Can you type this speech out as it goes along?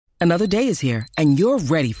Another day is here, and you're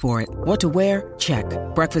ready for it. What to wear? Check.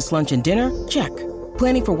 Breakfast, lunch, and dinner? Check.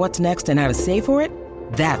 Planning for what's next and how to save for it?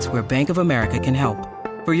 That's where Bank of America can help.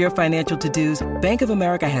 For your financial to-dos, Bank of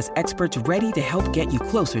America has experts ready to help get you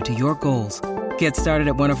closer to your goals. Get started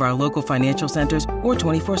at one of our local financial centers or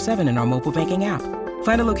 24/7 in our mobile banking app.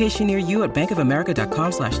 Find a location near you at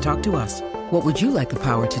bankofamerica.com/talktous. What would you like the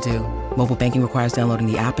power to do? Mobile banking requires downloading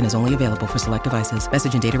the app and is only available for select devices.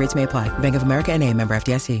 Message and data rates may apply. Bank of America N.A., member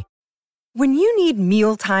FDIC. When you need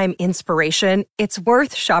mealtime inspiration, it's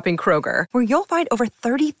worth shopping Kroger, where you'll find over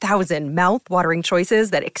 30,000 mouth-watering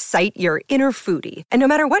choices that excite your inner foodie. And no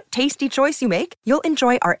matter what tasty choice you make, you'll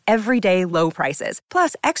enjoy our everyday low prices,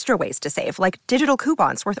 plus extra ways to save, like digital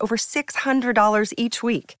coupons worth over $600 each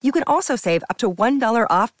week. You can also save up to $1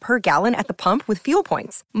 off per gallon at the pump with fuel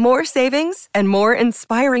points. More savings and more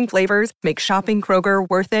inspiring flavors make shopping Kroger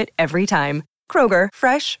worth it every time. Kroger,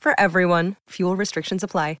 fresh for everyone. Fuel restrictions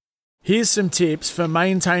apply. Here's some tips for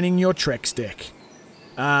maintaining your Trex deck.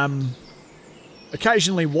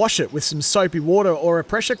 Occasionally wash it with some soapy water or a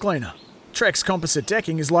pressure cleaner. Trex composite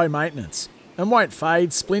decking is low maintenance and won't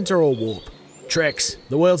fade, splinter or warp. Trex,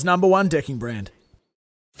 the world's #1 decking brand.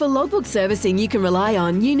 For logbook servicing you can rely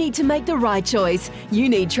on, you need to make the right choice. You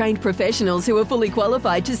need trained professionals who are fully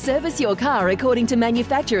qualified to service your car according to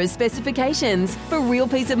manufacturer's specifications. For real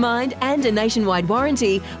peace of mind and a nationwide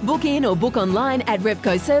warranty, book in or book online at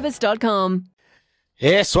repcoservice.com.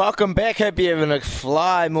 Yes, welcome back. Hope you're having a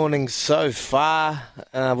fly morning so far.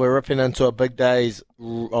 We're ripping into a big days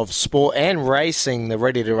of sport and racing. The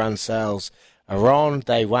Ready to Run sales are on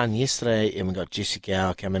day one yesterday, and we got Jesse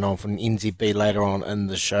Gower coming on from NZB later on in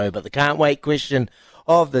the show. But the can't wait question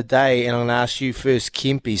of the day, and I'm going to ask you first,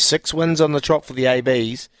 Kempy. 6 wins on the trot for the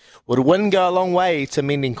ABs. Would a win go a long way to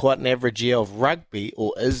mending quite an average year of rugby,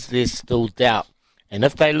 or is there still doubt? And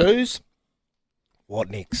if they lose, what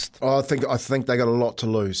next? Oh, I think they got a lot to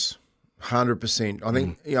lose, 100%. I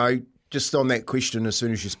think just on that question, as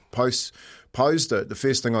soon as you posed it, the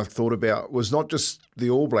first thing I thought about was not just the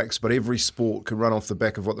All Blacks, but every sport can run off the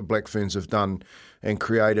back of what the Black Ferns have done and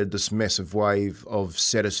created this massive wave of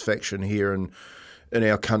satisfaction here in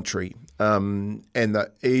our country. And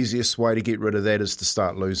the easiest way to get rid of that is to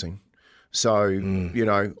start losing. So,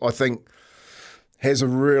 I think has a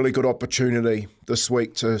really good opportunity this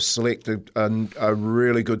week to select a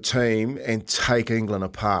really good team and take England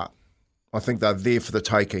apart. I think they're there for the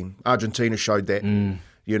taking. Argentina showed that. And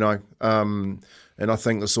I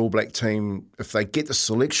think this All Black team, if they get the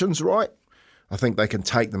selections right, I think they can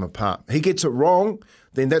take them apart. He gets it wrong,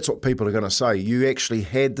 then that's what people are going to say. You actually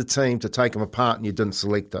had the team to take them apart and you didn't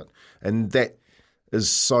select it. And that is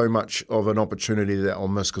so much of an opportunity that I'll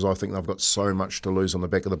miss because I think they've got so much to lose on the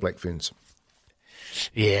back of the Black Ferns.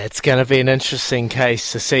 Yeah, it's going to be an interesting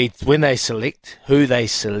case to see when they select, who they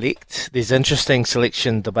select. There's interesting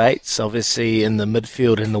selection debates. Obviously, in the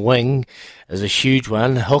midfield and the wing is a huge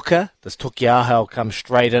one. Hooker, does Tukiaho come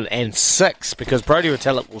straight in? And 6, because Brodie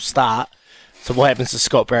Retallick will start. So what happens to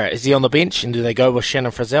Scott Barrett? Is he on the bench, and do they go with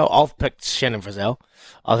Shannon Frizzell? I've picked Shannon Frizzell.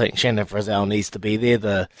 I think Shannon Frizzell needs to be there.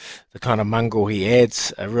 The kind of mongrel he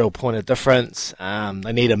adds, a real point of difference.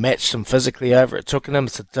 They need to match him physically over at Twickenham.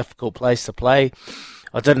 It's a difficult place to play.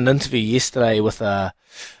 I did an interview yesterday with a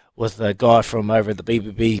guy from over at the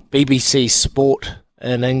BBC Sport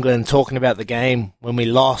in England talking about the game when we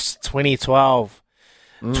lost 2012.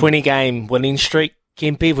 20-game winning streak,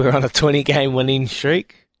 Kempy. We were on a 20-game winning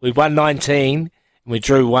streak. We won 19 and we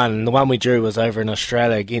drew 1. And the one we drew was over in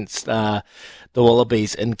Australia against the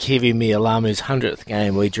Wallabies in Kevi Mialamu's 100th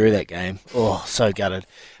game. We drew that game. Oh, so gutted.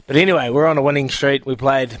 But anyway, we're on a winning streak. We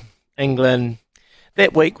played England.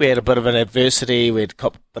 That week we had a bit of an adversity. We had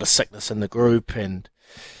a bit of sickness in the group, and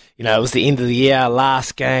it was the end of the year, our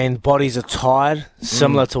last game. Bodies are tired,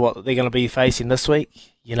 similar to what they're going to be facing this week.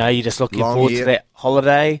 You're just looking forward to that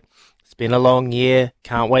holiday. It's been a long year.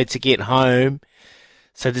 Can't wait to get home.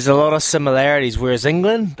 So there's a lot of similarities, whereas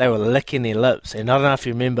England, they were licking their lips. And I don't know if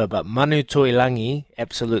you remember, but Manu Tuilangi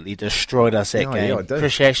absolutely destroyed us that game. Yeah,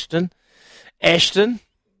 Chris Ashton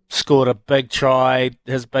scored a big try,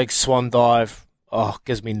 his big swan dive. Oh,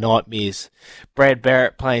 gives me nightmares. Brad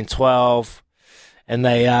Barrett playing 12, and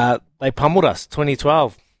they pummeled us,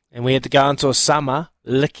 2012. And we had to go into a summer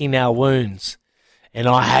licking our wounds, and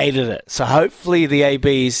I hated it. So hopefully the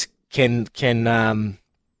ABs can gain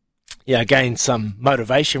some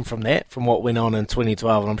motivation from that, from what went on in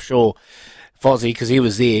 2012. And I'm sure Fozzie, because he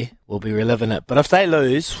was there, will be reliving it. But if they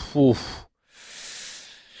lose,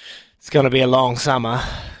 it's going to be a long summer.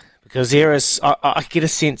 Because I get a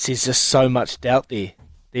sense there's just so much doubt there.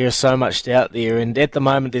 There is so much doubt there, and at the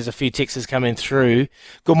moment there's a few texts coming through.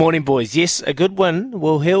 Good morning, boys. Yes, a good win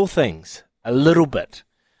will heal things a little bit,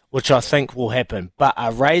 which I think will happen. But a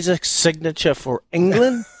Razor signature for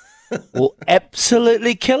England will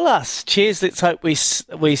absolutely kill us. Cheers. Let's hope we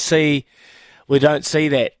don't see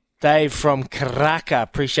that. Dave from Karaka.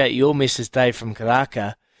 Appreciate your message, Dave from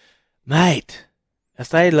Karaka. Mate, if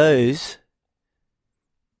they lose,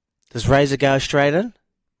 does Razor go straight in?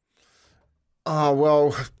 Oh,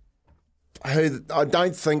 well, I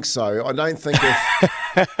don't think so. I don't think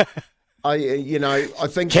if... I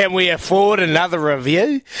think... Can we afford another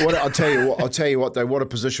review? I'll tell you what, though, what a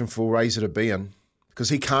position for Razor to be in, because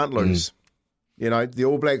he can't lose. The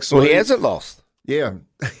All Blacks... Well, he hasn't lost. Yeah,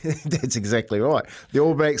 that's exactly right. The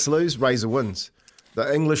All Blacks lose, Razor wins.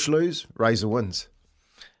 The English lose, Razor wins.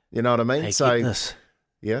 You know what I mean? Hey, get this.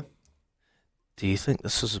 Yeah. Do you think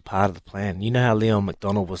this was a part of the plan? You know how Leon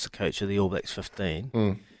McDonald was the coach of the All Blacks 15?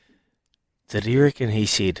 Mm. Did you reckon he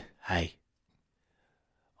said, hey,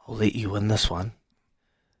 I'll let you win this one,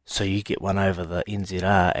 so you get one over the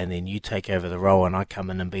NZR, and then you take over the role and I come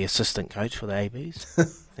in and be assistant coach for the ABs?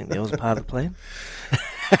 Think that was a part of the plan?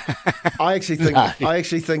 I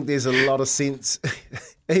actually think there's a lot of sense,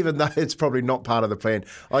 even though it's probably not part of the plan.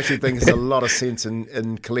 I actually think there's a lot of sense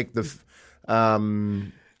in collective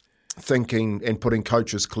thinking and putting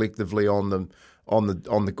coaches collectively on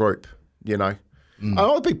the group.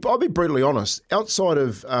 I'll be brutally honest. Outside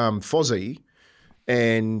of Fozzie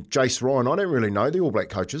and Jace Ryan, I don't really know the All Black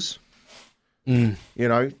coaches.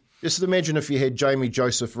 Just imagine if you had Jamie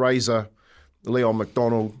Joseph, Razor, Leon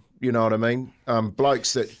McDonald. You know what I mean?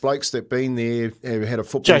 Blokes that been there, who had a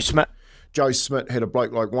football. Joe Smith had a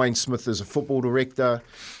bloke like Wayne Smith as a football director.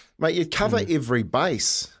 Mate, you'd cover every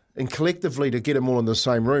base. And collectively to get them all in the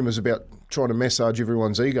same room is about trying to massage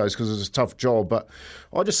everyone's egos, because it's a tough job. But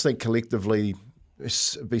I just think collectively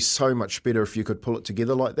it'd be so much better if you could pull it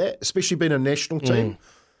together like that, especially being a national team.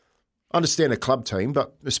 I understand a club team,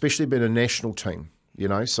 but especially being a national team,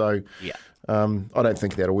 So yeah. I don't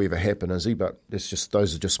think that'll ever happen, is he? But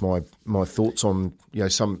those are just my thoughts on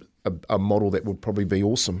a model that would probably be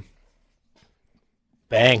awesome.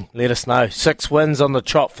 Bang, let us know. 6 wins on the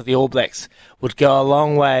trot for the All Blacks would go a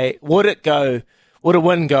long way. Would a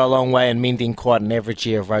win go a long way in mending quite an average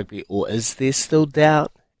year of rugby, or is there still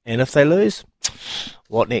doubt? And if they lose,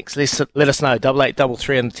 what next? Let us know.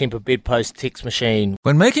 8833 on the Temper Bedpost text machine.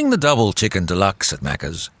 When making the double chicken deluxe at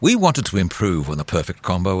Macca's, we wanted to improve on the perfect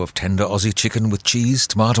combo of tender Aussie chicken with cheese,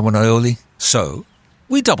 tomato and aioli. So,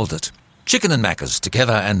 we doubled it. Chicken and Macca's,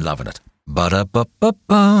 together and loving it.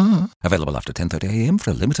 Ba-da-ba-ba-ba. Available after 10:30 a.m.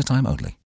 for a limited time only.